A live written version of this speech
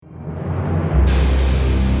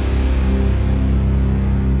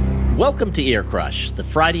Welcome to Ear Crush, the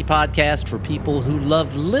Friday podcast for people who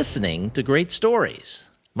love listening to great stories.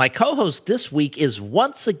 My co-host this week is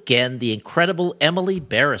once again the incredible Emily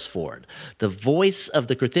Beresford, the voice of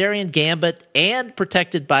the Kurtherian Gambit and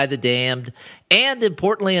Protected by the Damned, and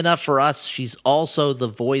importantly enough for us, she's also the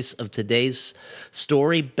voice of today's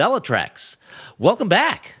story, Bellatrix. Welcome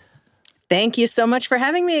back. Thank you so much for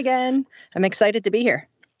having me again. I'm excited to be here.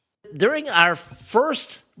 During our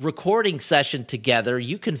first recording session together,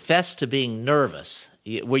 you confessed to being nervous,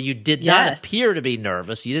 where you did not appear to be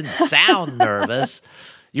nervous. You didn't sound nervous.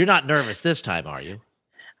 You're not nervous this time, are you?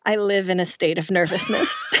 I live in a state of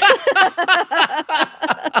nervousness.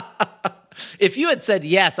 If you had said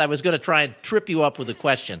yes, I was going to try and trip you up with a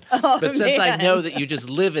question. But since I know that you just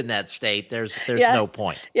live in that state, there's no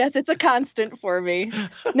point. Yes, it's a constant for me.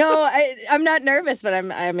 No, I'm not nervous, but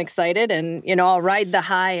I'm excited, and I'll ride the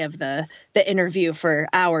high of the interview for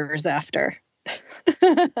hours after.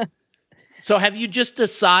 So have you just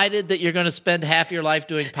decided that you're going to spend half your life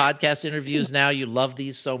doing podcast interviews now? You love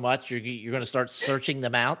these so much, you're going to start searching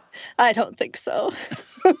them out? I don't think so.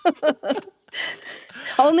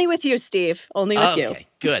 Only with you, Steve. Only with you. Okay,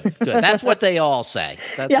 good. That's what they all say.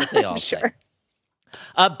 That's what they all say.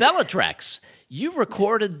 Bellatrix, you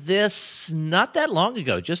recorded this not that long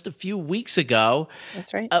ago, just a few weeks ago.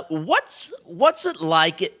 That's right. What's it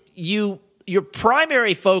like? Your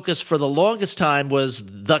primary focus for the longest time was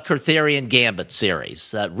the Kurtherian Gambit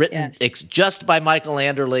series, written just by Michael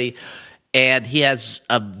Anderle, and he has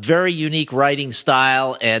a very unique writing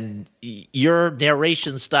style, and your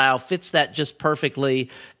narration style fits that just perfectly.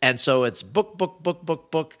 And so it's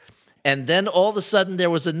book. And then all of a sudden there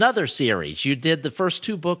was another series. You did the first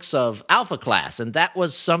two books of Alpha Class, and that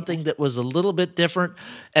was something that was a little bit different.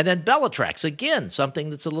 And then Bellatrix, again,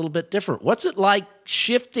 something that's a little bit different. What's it like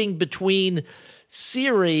shifting between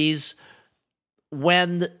series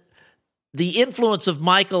when the influence of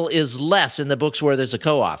Michael is less in the books where there's a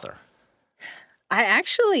co-author? I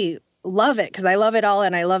actually love it because I love it all,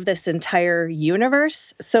 and I love this entire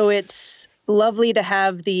universe. So it's lovely to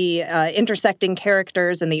have the intersecting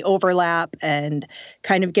characters and the overlap, and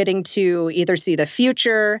kind of getting to either see the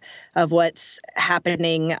future of what's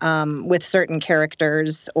happening with certain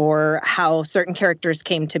characters, or how certain characters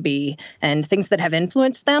came to be and things that have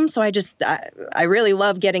influenced them. So I really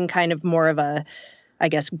love getting kind of more of a, I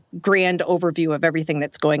guess, grand overview of everything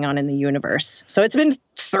that's going on in the universe. So it's been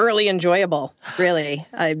thoroughly enjoyable, really.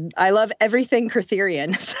 I love everything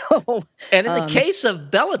Kurtherian. And in the case of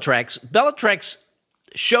Bellatrix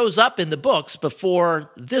shows up in the books before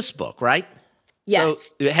this book, right?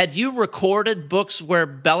 Yes. So had you recorded books where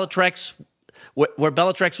Bellatrix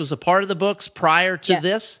was a part of the books prior to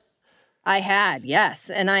this? I had,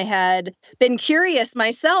 yes. And I had been curious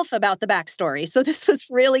myself about the backstory. So this was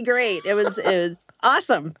really great. It was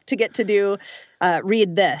awesome to get to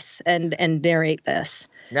read this and narrate this.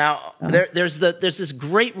 Now, there's this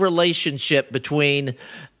great relationship between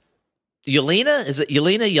Yelena. Is it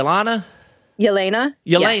Yelena? Yelena? Yelena.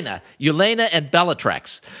 Yes. Yelena and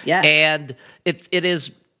Bellatrix. Yes. And it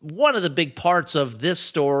is one of the big parts of this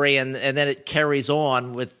story, and then it carries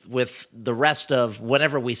on with the rest of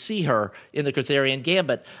whenever we see her in the Kurtherian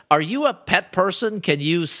Gambit. Are you a pet person? Can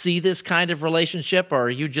you see this kind of relationship, or are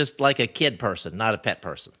you just like a kid person, not a pet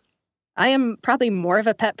person? I am probably more of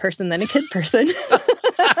a pet person than a kid person.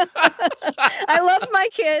 I love my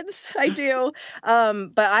kids. I do.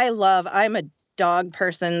 But I'm a dog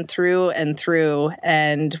person through and through.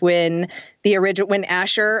 And when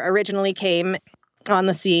Asher originally came on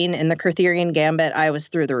the scene in the Kurtherian Gambit, I was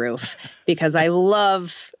through the roof because I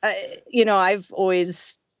love, I've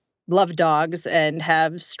always loved dogs and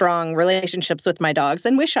have strong relationships with my dogs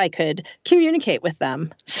and wish I could communicate with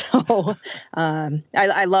them. So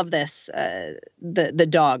I love this, the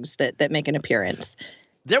dogs that make an appearance.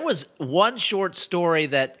 There was one short story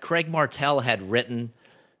that Craig Martell had written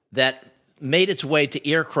that made its way to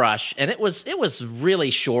Ear Crush, and it was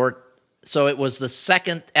really short. So it was the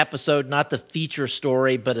second episode, not the feature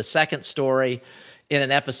story, but a second story in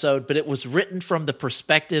an episode. But it was written from the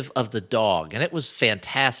perspective of the dog, and it was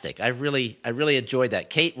fantastic. I really enjoyed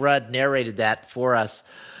that. Kate Rudd narrated that for us.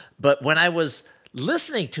 But when I was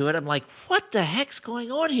listening to it, I'm like, what the heck's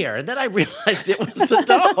going on here? And then I realized it was the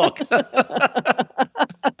dog.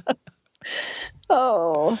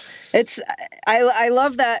 Oh, I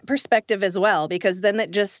love that perspective as well, because then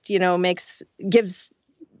it just, gives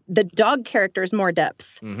the dog characters more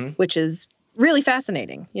depth, which is really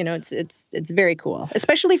fascinating. It's very cool,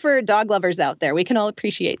 especially for dog lovers out there. We can all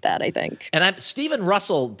appreciate that, I think. And Stephen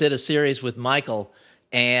Russell did a series with Michael,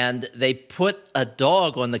 and they put a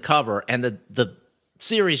dog on the cover, and the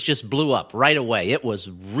series just blew up right away. It was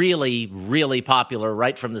really, really popular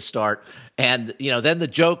right from the start. And, then the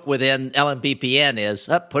joke within LMBPN is,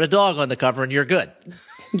 put a dog on the cover and you're good.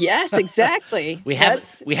 Yes, exactly. We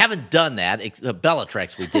haven't done that.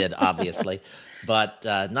 Bellatrix we did, obviously, but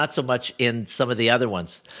not so much in some of the other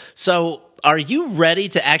ones. So are you ready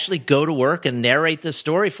to actually go to work and narrate this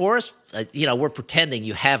story for us? We're pretending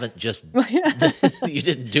you haven't just, you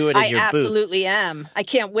didn't do it in your booth. I absolutely am. I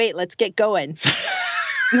can't wait. Let's get going.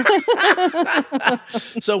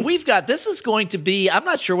 So this is going to be, I'm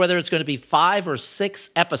not sure whether it's going to be 5 or 6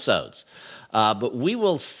 episodes, but we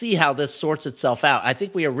will see how this sorts itself out. I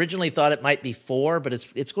think we originally thought it might be 4, but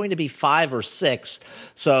it's going to be 5 or 6.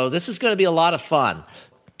 So this is going to be a lot of fun.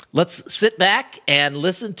 Let's sit back and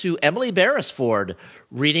listen to Emily Beresford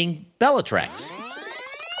reading Bellatrix.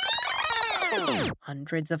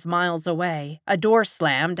 Hundreds of miles away, a door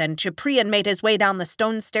slammed and Cyprian made his way down the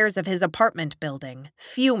stone stairs of his apartment building,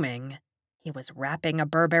 fuming. He was wrapping a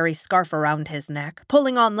Burberry scarf around his neck,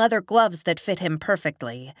 pulling on leather gloves that fit him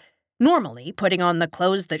perfectly. Normally, putting on the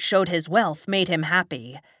clothes that showed his wealth made him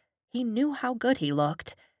happy. He knew how good he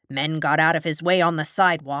looked. Men got out of his way on the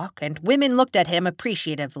sidewalk, and women looked at him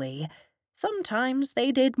appreciatively. Sometimes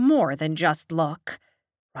they did more than just look.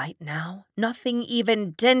 Right now, nothing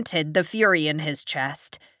even dented the fury in his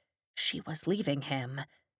chest. She was leaving him.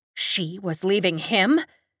 She was leaving him?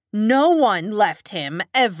 No one left him,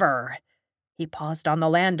 ever. He paused on the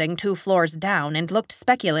landing 2 floors down and looked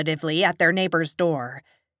speculatively at their neighbor's door.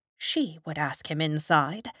 She would ask him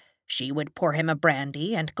inside. She would pour him a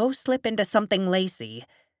brandy and go slip into something lacy.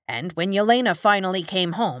 And when Yelena finally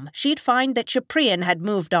came home, she'd find that Cyprian had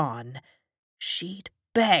moved on. She'd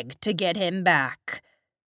beg to get him back.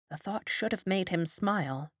 The thought should have made him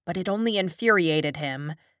smile, but it only infuriated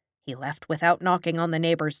him. He left without knocking on the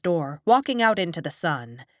neighbor's door, walking out into the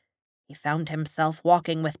sun. He found himself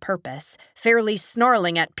walking with purpose, fairly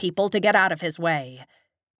snarling at people to get out of his way.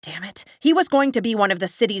 Damn it, he was going to be one of the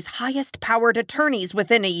city's highest-powered attorneys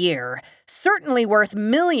within a year, certainly worth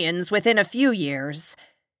millions within a few years.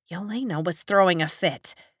 Yelena was throwing a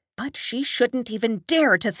fit. But she shouldn't even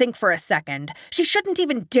dare to think for a second. She shouldn't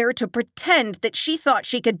even dare to pretend that she thought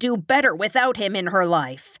she could do better without him in her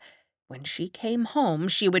life. When she came home,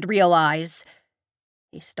 she would realize.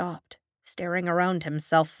 He stopped, staring around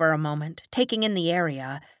himself for a moment, taking in the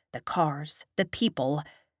area, the cars, the people,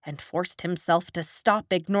 and forced himself to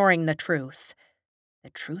stop ignoring the truth.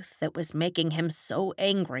 The truth that was making him so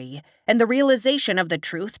angry, and the realization of the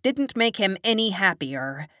truth didn't make him any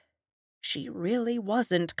happier. She really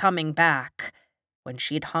wasn't coming back. When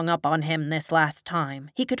she'd hung up on him this last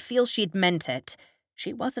time, he could feel she'd meant it.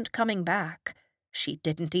 She wasn't coming back. She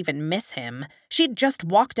didn't even miss him. She'd just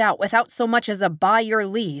walked out without so much as a "by your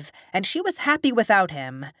leave," and she was happy without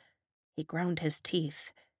him. He ground his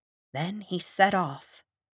teeth. Then he set off.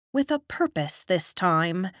 With a purpose this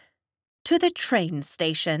time. To the train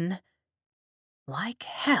station. Like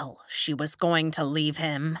hell, she was going to leave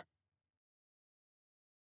him.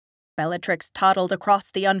 Bellatrix toddled across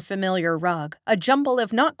the unfamiliar rug, a jumble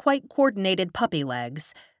of not quite coordinated puppy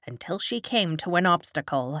legs, until she came to an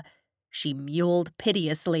obstacle. She mewled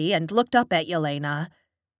piteously and looked up at Yelena.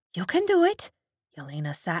 "You can do it."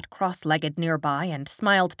 Yelena sat cross-legged nearby and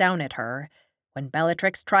smiled down at her. When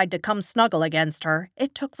Bellatrix tried to come snuggle against her,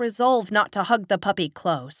 it took resolve not to hug the puppy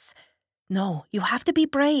close. "No, you have to be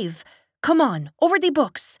brave. Come on, over the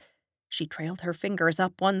books." She trailed her fingers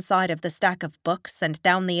up one side of the stack of books and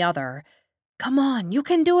down the other. "Come on, you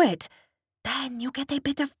can do it. Then you get a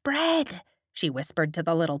bit of bread," she whispered to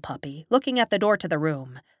the little puppy, looking at the door to the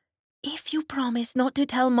room. "If you promise not to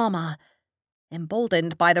tell Mama."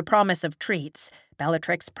 Emboldened by the promise of treats,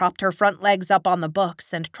 Bellatrix propped her front legs up on the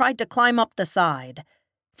books and tried to climb up the side.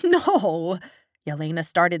 "No!" Yelena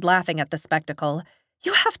started laughing at the spectacle.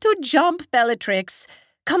 "You have to jump, Bellatrix.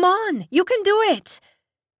 Come on, you can do it."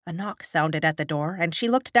 A knock sounded at the door, and she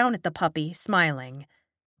looked down at the puppy, smiling.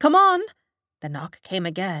 "Come on!" The knock came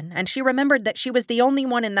again, and she remembered that she was the only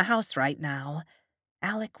one in the house right now.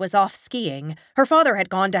 Alec was off skiing. Her father had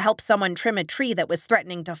gone to help someone trim a tree that was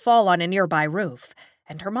threatening to fall on a nearby roof,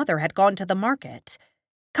 and her mother had gone to the market.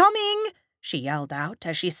 "Coming!" she yelled out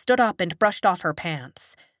as she stood up and brushed off her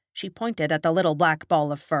pants. She pointed at the little black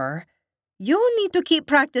ball of fur. "You need to keep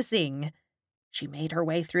practicing." She made her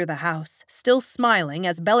way through the house, still smiling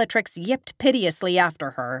as Bellatrix yipped piteously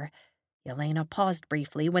after her. Yelena paused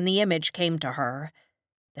briefly when the image came to her.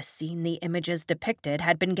 The scene the images depicted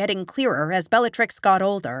had been getting clearer as Bellatrix got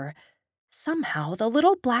older. Somehow the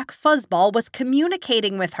little black fuzzball was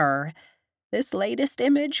communicating with her. This latest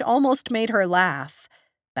image almost made her laugh.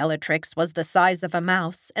 Bellatrix was the size of a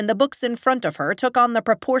mouse, and the books in front of her took on the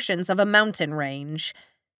proportions of a mountain range.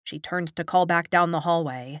 She turned to call back down the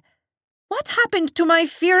hallway. "What happened to my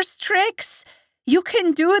fierce Trix? You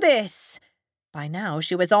can do this!" By now,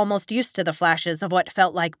 she was almost used to the flashes of what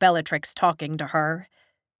felt like Bellatrix talking to her.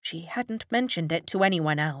 She hadn't mentioned it to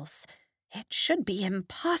anyone else. It should be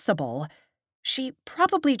impossible. She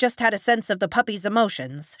probably just had a sense of the puppy's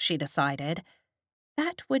emotions, she decided.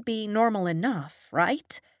 That would be normal enough,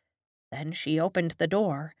 right? Then she opened the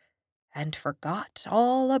door and forgot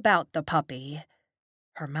all about the puppy.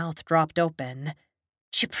 Her mouth dropped open.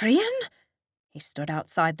 "Cyprian?" He stood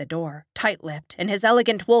outside the door, tight-lipped, in his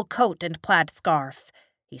elegant wool coat and plaid scarf.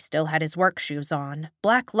 He still had his work shoes on,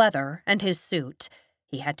 black leather, and his suit.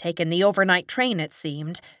 He had taken the overnight train, it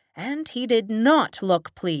seemed, and he did not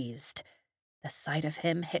look pleased. The sight of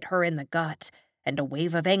him hit her in the gut, and a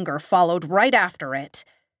wave of anger followed right after it.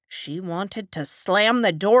 She wanted to slam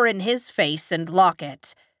the door in his face and lock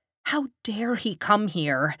it. How dare he come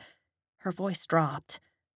here? Her voice dropped.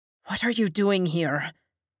 "What are you doing here?"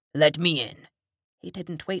 "Let me in." He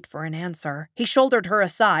didn't wait for an answer. He shouldered her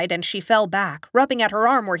aside, and she fell back, rubbing at her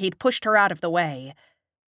arm where he'd pushed her out of the way.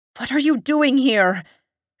 "What are you doing here?"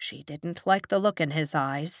 She didn't like the look in his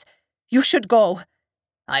eyes. "You should go."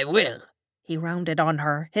 "I will." He rounded on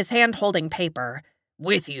her, his hand holding paper.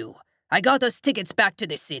 "With you. I got us tickets back to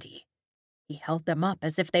the city." He held them up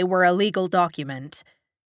as if they were a legal document.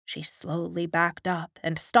 She slowly backed up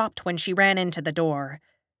and stopped when she ran into the door.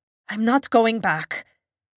 "I'm not going back."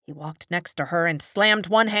 He walked next to her and slammed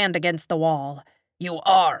one hand against the wall. "You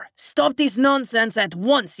are. Stop this nonsense at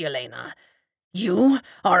once, Yelena. You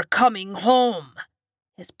are coming home."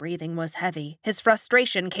 His breathing was heavy. His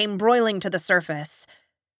frustration came broiling to the surface.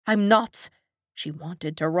 "I'm not." She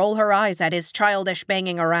wanted to roll her eyes at his childish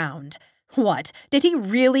banging around. What, did he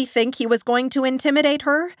really think he was going to intimidate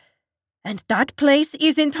her? "And that place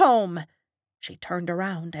isn't home." She turned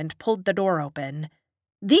around and pulled the door open.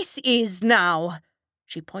 "This is now."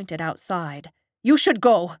 She pointed outside. "You should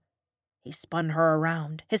go." He spun her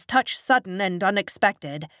around, his touch sudden and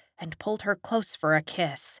unexpected, and pulled her close for a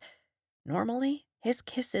kiss. Normally, his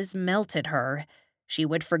kisses melted her. She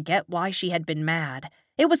would forget why she had been mad.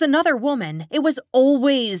 It was another woman. It was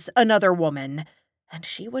always another woman. And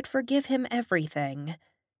she would forgive him everything.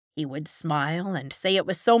 He would smile and say it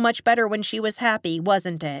was so much better when she was happy,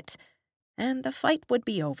 wasn't it? And the fight would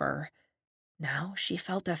be over. Now she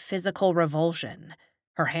felt a physical revulsion.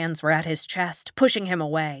 Her hands were at his chest, pushing him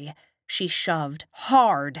away. She shoved,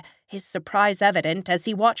 hard, his surprise evident as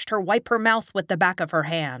he watched her wipe her mouth with the back of her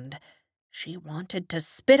hand. She wanted to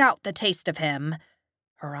spit out the taste of him.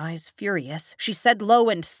 Her eyes furious, she said low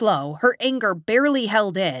and slow, her anger barely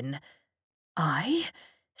held in. "I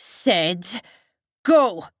said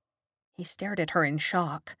go." He stared at her in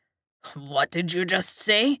shock. "What did you just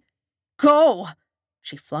say?" "Go."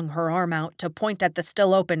 She flung her arm out to point at the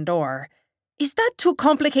still open door. "Is that too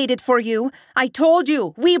complicated for you? I told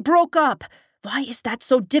you, we broke up. Why is that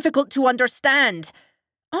so difficult to understand?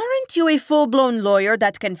 Aren't you a full-blown lawyer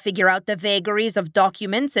that can figure out the vagaries of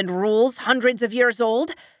documents and rules hundreds of years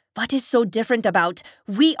old? What is so different about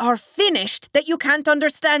we are finished that you can't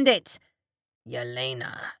understand it?"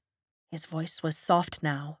 "Yelena." His voice was soft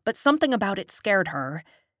now, but something about it scared her.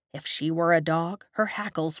 If she were a dog, her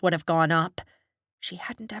hackles would have gone up. She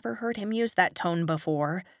hadn't ever heard him use that tone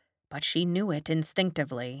before, but she knew it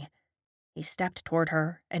instinctively. He stepped toward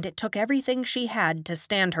her, and it took everything she had to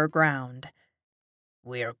stand her ground.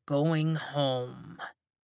 "We're going home."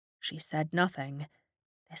 She said nothing.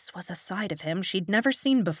 This was a side of him she'd never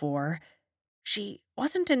seen before. She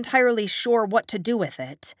wasn't entirely sure what to do with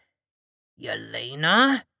it.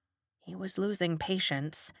 "Yelena?" He was losing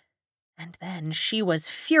patience. And then she was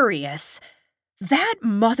furious. "That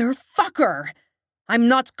motherfucker!" "I'm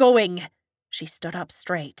not going." She stood up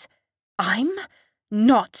straight. "I'm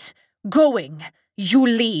not going. You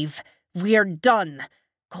leave. We're done.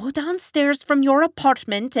 Go downstairs from your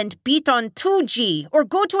apartment and beat on 2G, or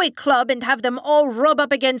go to a club and have them all rub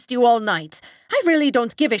up against you all night. I really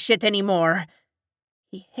don't give a shit anymore."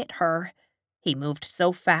 He hit her. He moved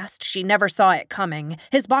so fast she never saw it coming,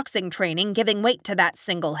 his boxing training giving weight to that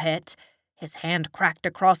single hit. His hand cracked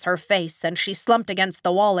across her face, and she slumped against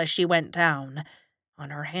the wall as she went down. On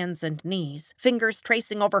her hands and knees, fingers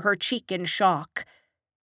tracing over her cheek in shock.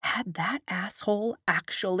 Had that asshole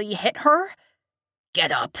actually hit her?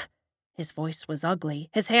 "Get up." His voice was ugly,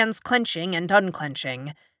 his hands clenching and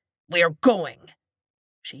unclenching. "We're going."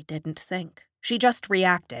 She didn't think. She just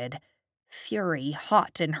reacted. Fury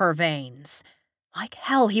hot in her veins. Like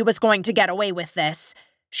hell he was going to get away with this.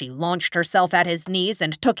 She launched herself at his knees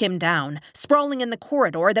and took him down, sprawling in the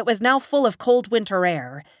corridor that was now full of cold winter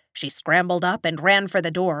air. She scrambled up and ran for the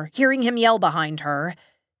door, hearing him yell behind her.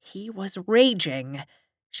 He was raging.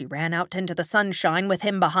 She ran out into the sunshine with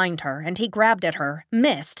him behind her, and he grabbed at her,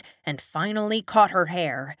 missed, and finally caught her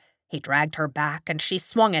hair. He dragged her back, and she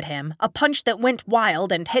swung at him, a punch that went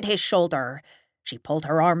wild and hit his shoulder. She pulled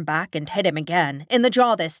her arm back and hit him again, in the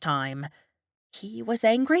jaw this time. He was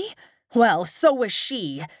angry? Well, so was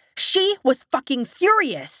she. She was fucking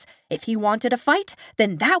furious. If he wanted a fight,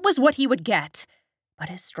 then that was what he would get. But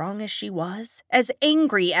as strong as she was, as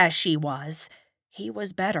angry as she was, he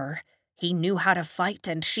was better. He knew how to fight,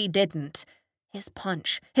 and she didn't. His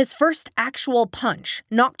punch, his first actual punch,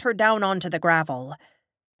 knocked her down onto the gravel.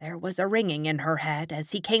 There was a ringing in her head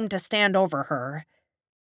as he came to stand over her.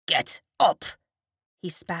 "Get up!" He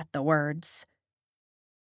spat the words.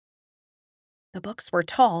 The books were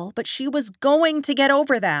tall, but she was going to get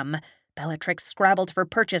over them. Bellatrix scrabbled for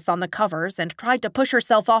purchase on the covers and tried to push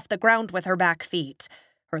herself off the ground with her back feet.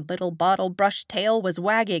 Her little bottle-brush tail was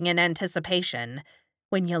wagging in anticipation.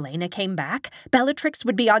 When Yelena came back, Bellatrix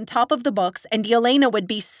would be on top of the books, and Yelena would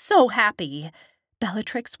be so happy.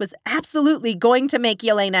 Bellatrix was absolutely going to make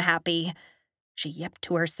Yelena happy. She yipped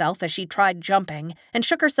to herself as she tried jumping, and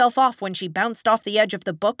shook herself off when she bounced off the edge of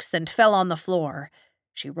the books and fell on the floor.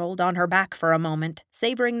 She rolled on her back for a moment,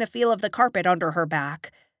 savoring the feel of the carpet under her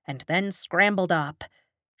back, and then scrambled up.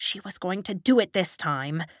 She was going to do it this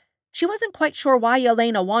time. She wasn't quite sure why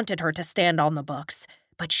Yelena wanted her to stand on the books,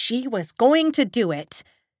 but she was going to do it.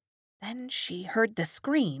 Then she heard the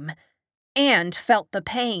scream, and felt the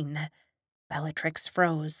pain. Bellatrix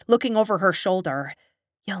froze, looking over her shoulder.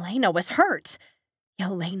 Yelena was hurt.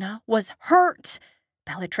 Yelena was hurt.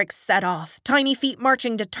 Bellatrix set off, tiny feet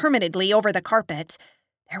marching determinedly over the carpet.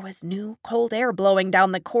 There was new, cold air blowing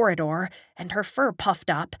down the corridor, and her fur puffed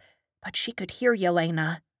up, but she could hear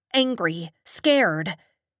Yelena, angry, scared.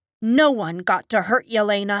 No one got to hurt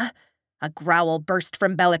Yelena. A growl burst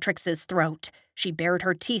from Bellatrix's throat. She bared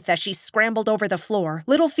her teeth as she scrambled over the floor,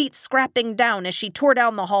 little feet scrapping down as she tore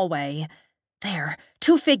down the hallway. There,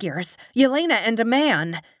 2 figures, Yelena and a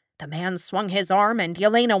man. The man swung his arm and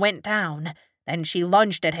Yelena went down. Then she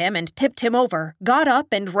lunged at him and tipped him over, got up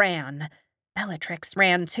and ran. Bellatrix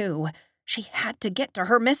ran too. She had to get to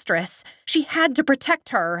her mistress. She had to protect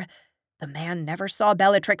her. The man never saw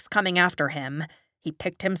Bellatrix coming after him. He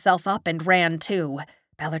picked himself up and ran too.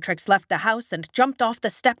 Bellatrix left the house and jumped off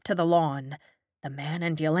the step to the lawn. The man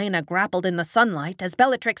and Yelena grappled in the sunlight as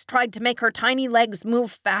Bellatrix tried to make her tiny legs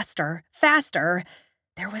move faster, faster.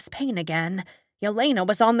 There was pain again. Yelena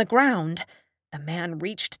was on the ground. The man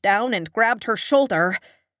reached down and grabbed her shoulder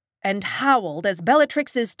and howled as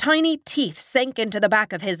Bellatrix's tiny teeth sank into the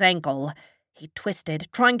back of his ankle. He twisted,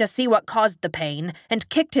 trying to see what caused the pain, and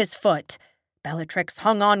kicked his foot. Bellatrix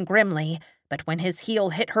hung on grimly, but when his heel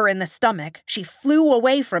hit her in the stomach, she flew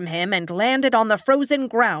away from him and landed on the frozen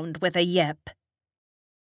ground with a yip.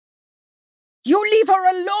 "You leave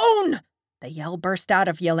her alone!" The yell burst out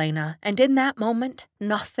of Yelena, and in that moment,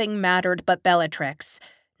 nothing mattered but Bellatrix.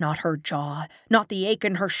 Not her jaw, not the ache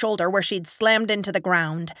in her shoulder where she'd slammed into the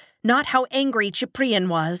ground, not how angry Cyprian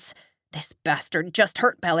was. This bastard just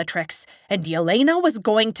hurt Bellatrix, and Yelena was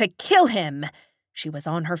going to kill him. She was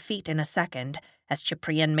on her feet in a second. As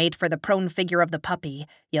Cyprian made for the prone figure of the puppy,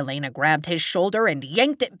 Yelena grabbed his shoulder and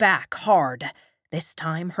yanked it back hard. This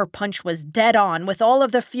time, her punch was dead on with all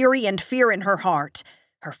of the fury and fear in her heart.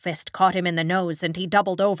 Her fist caught him in the nose and he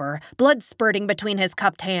doubled over, blood spurting between his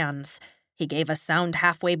cupped hands. He gave a sound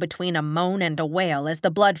halfway between a moan and a wail as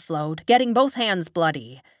the blood flowed, getting both hands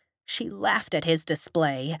bloody. She laughed at his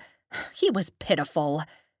display. He was pitiful.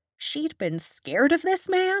 She'd been scared of this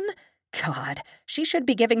man? God, she should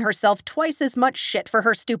be giving herself twice as much shit for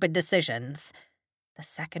her stupid decisions. The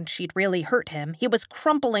second she'd really hurt him, he was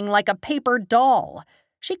crumpling like a paper doll.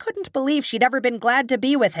 She couldn't believe she'd ever been glad to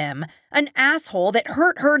be with him, an asshole that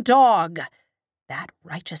hurt her dog. That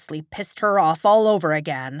righteously pissed her off all over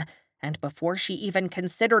again, and before she even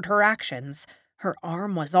considered her actions, her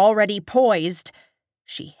arm was already poised.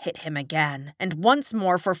 She hit him again, and once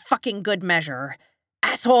more for fucking good measure.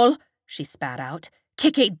 "Asshole!" she spat out.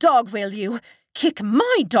 "Kick a dog, will you? Kick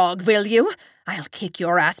my dog, will you? I'll kick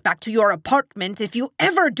your ass back to your apartment if you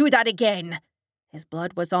ever do that again." His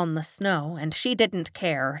blood was on the snow, and she didn't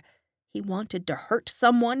care. He wanted to hurt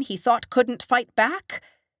someone he thought couldn't fight back?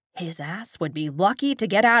 His ass would be lucky to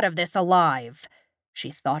get out of this alive. She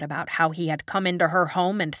thought about how he had come into her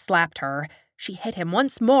home and slapped her. She hit him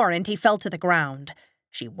once more and he fell to the ground.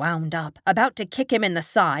 She wound up, about to kick him in the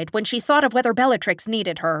side, when she thought of whether Bellatrix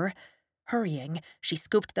needed her. Hurrying, she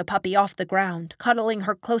scooped the puppy off the ground, cuddling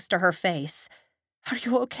her close to her face. "Are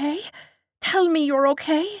you okay? Tell me you're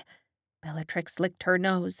okay?" Bellatrix licked her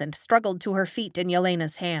nose and struggled to her feet in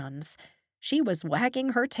Yelena's hands. She was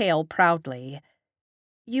wagging her tail proudly.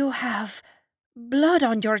 "You have blood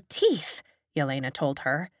on your teeth," Yelena told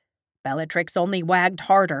her. Bellatrix only wagged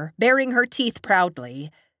harder, baring her teeth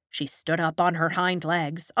proudly. She stood up on her hind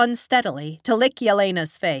legs, unsteadily, to lick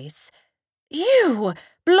Yelena's face. "Ew!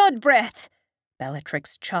 Blood breath!"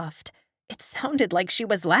 Bellatrix chuffed. It sounded like she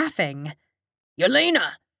was laughing.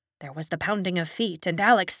 "Yelena!" There was the pounding of feet, and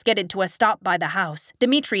Alex skidded to a stop by the house,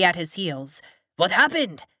 Dmitri at his heels. "What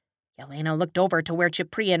happened?" Yelena looked over to where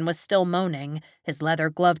Cyprian was still moaning, his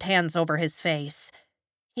leather-gloved hands over his face.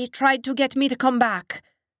 "He tried to get me to come back."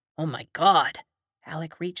 "Oh my God."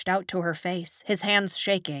 Alec reached out to her face, his hands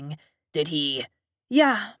shaking. "Did he—"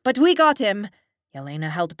 "Yeah, but we got him."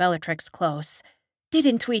 Yelena held Bellatrix close.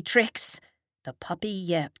 "Didn't we, Trix?" The puppy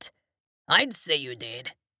yipped. "I'd say you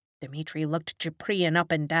did." Dmitri looked Cyprian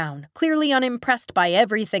up and down, clearly unimpressed by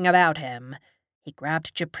everything about him. He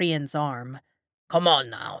grabbed Cyprian's arm. "Come on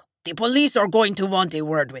now. The police are going to want a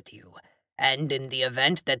word with you. And in the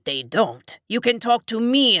event that they don't, you can talk to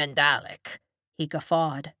me and Alec." He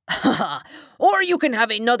guffawed. "Or you can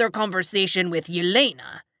have another conversation with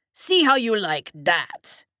Yelena. See how you like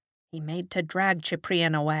that." He made to drag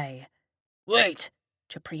Cyprian away. "Wait."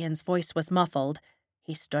 Cyprian's voice was muffled.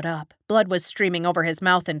 He stood up. Blood was streaming over his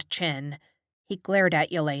mouth and chin. He glared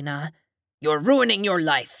at Yelena. "You're ruining your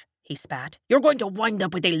life," he spat. "You're going to wind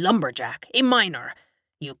up with a lumberjack, a miner.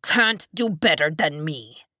 You can't do better than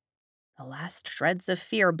me." The last shreds of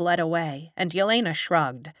fear bled away, and Yelena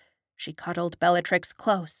shrugged. She cuddled Bellatrix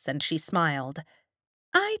close, and she smiled.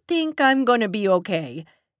 "I think I'm going to be okay.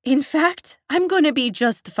 In fact, I'm going to be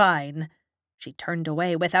just fine." She turned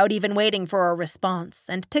away without even waiting for a response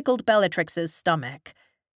and tickled Bellatrix's stomach.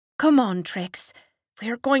 "Come on, Trix.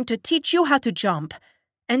 We're going to teach you how to jump,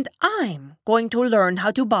 and I'm going to learn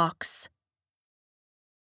how to box."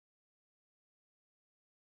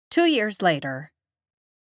 2 years later.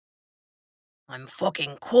 "I'm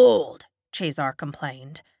fucking cold," Cesar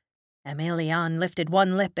complained. Emilian lifted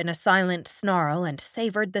one lip in a silent snarl and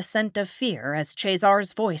savored the scent of fear as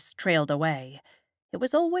Cesar's voice trailed away. It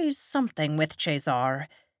was always something with Cesar.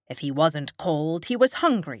 If he wasn't cold, he was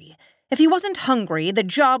hungry. If he wasn't hungry, the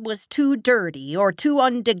job was too dirty or too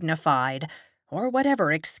undignified, or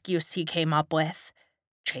whatever excuse he came up with.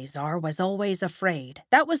 Cesar was always afraid.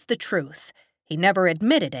 That was the truth. He never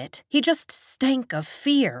admitted it. He just stank of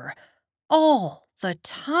fear. All the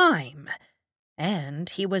time. And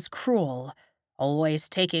he was cruel, always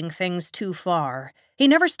taking things too far. He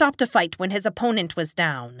never stopped a fight when his opponent was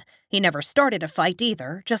down. He never started a fight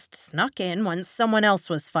either, just snuck in once someone else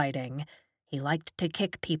was fighting. He liked to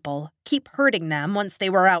kick people, keep hurting them once they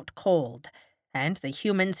were out cold. And the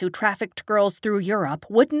humans who trafficked girls through Europe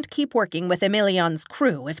wouldn't keep working with Emilian's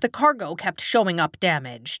crew if the cargo kept showing up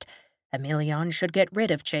damaged. Emilian should get rid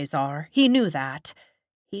of Cesar. He knew that.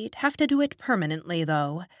 He'd have to do it permanently,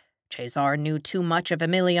 though. Cesar knew too much of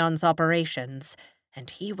Emilian's operations, and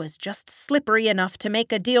he was just slippery enough to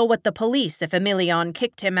make a deal with the police if Emilian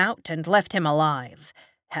kicked him out and left him alive.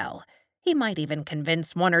 Hell, he might even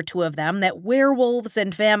convince one or two of them that werewolves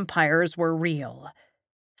and vampires were real.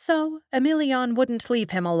 So Emilian wouldn't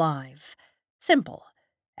leave him alive. Simple.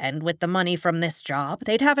 And with the money from this job,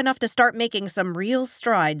 they'd have enough to start making some real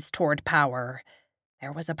strides toward power.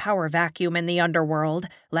 There was a power vacuum in the underworld,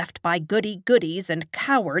 left by goody-goodies and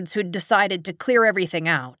cowards who'd decided to clear everything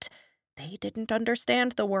out. They didn't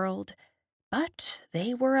understand the world, but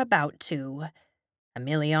they were about to.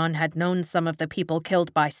 Emilian had known some of the people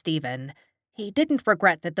killed by Stephen. He didn't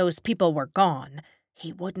regret that those people were gone.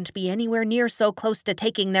 He wouldn't be anywhere near so close to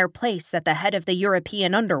taking their place at the head of the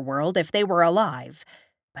European underworld if they were alive.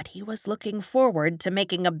 But he was looking forward to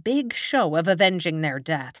making a big show of avenging their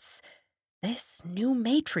deaths. This new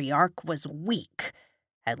matriarch was weak.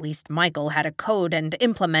 At least Michael had a code and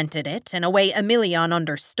implemented it in a way Emilian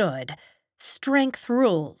understood. Strength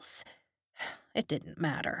rules. It didn't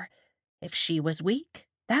matter. If she was weak,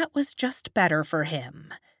 that was just better for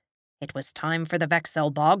him. It was time for the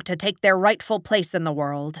Vexelbog to take their rightful place in the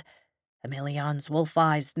world. Emilian's wolf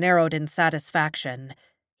eyes narrowed in satisfaction.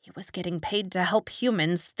 He was getting paid to help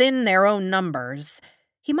humans thin their own numbers.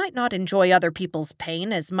 He might not enjoy other people's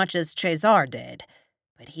pain as much as Cesar did,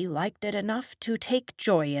 but he liked it enough to take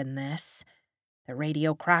joy in this. The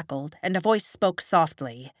radio crackled, and a voice spoke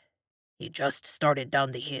softly. "He just started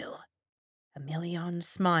down the hill." Emilian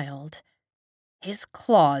smiled. His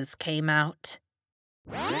claws came out.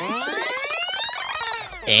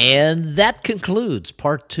 And that concludes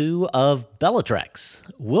part 2 of Bellatrix.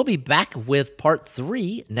 We'll be back with part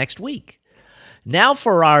 3 next week. Now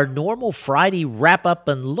for our normal Friday wrap-up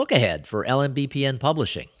and look ahead for LMBPN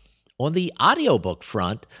Publishing. On the audiobook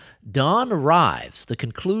front, Dawn Arrives, the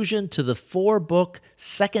conclusion to the 4-book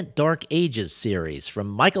Second Dark Ages series from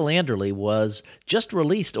Michael Anderle, was just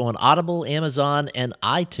released on Audible, Amazon, and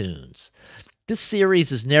iTunes. This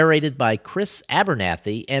series is narrated by Chris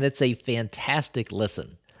Abernathy, and it's a fantastic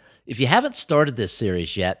listen. If you haven't started this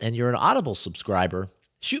series yet and you're an Audible subscriber,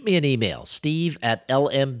 shoot me an email,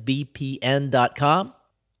 steve@lmbpn.com.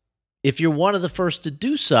 If you're one of the first to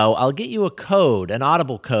do so, I'll get you a code, an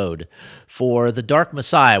Audible code, for The Dark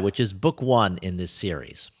Messiah, which is book 1 in this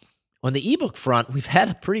series. On the ebook front, we've had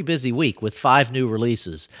a pretty busy week with 5 new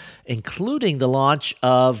releases, including the launch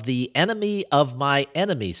of the Enemy of My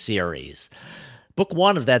Enemy series. Book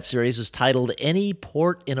 1 of that series is titled Any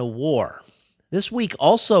Port in a War. This week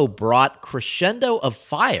also brought Crescendo of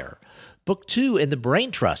Fire, book 2 in the Brain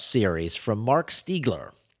Trust series from Mark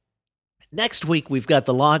Stiegler. Next week, we've got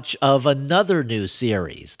the launch of another new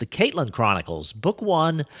series, the Caitlin Chronicles. Book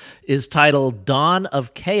 1 is titled Dawn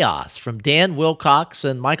of Chaos from Dan Wilcox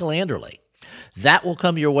and Michael Anderle. That will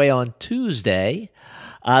come your way on Tuesday.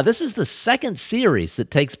 This is the second series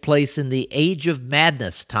that takes place in the Age of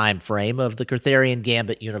Madness time frame of the Kurtherian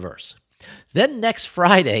Gambit universe. Then next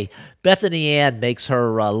Friday, Bethany Ann makes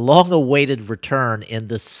her long-awaited return in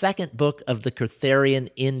the second book of the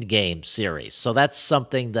Kurtherian Endgame series. So that's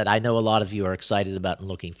something that I know a lot of you are excited about and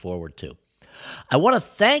looking forward to. I want to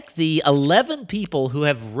thank the 11 people who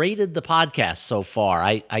have rated the podcast so far.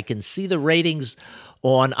 I can see the ratings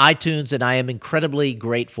on iTunes, and I am incredibly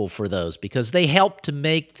grateful for those because they help to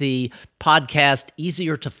make the podcast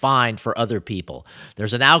easier to find for other people.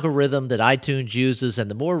 There's an algorithm that iTunes uses, and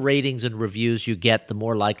the more ratings and reviews you get, the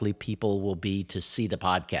more likely people will be to see the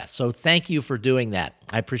podcast. So thank you for doing that.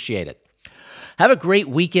 I appreciate it. Have a great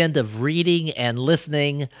weekend of reading and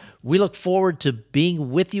listening. We look forward to being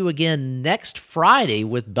with you again next Friday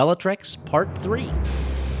with Bellatrix Part 3.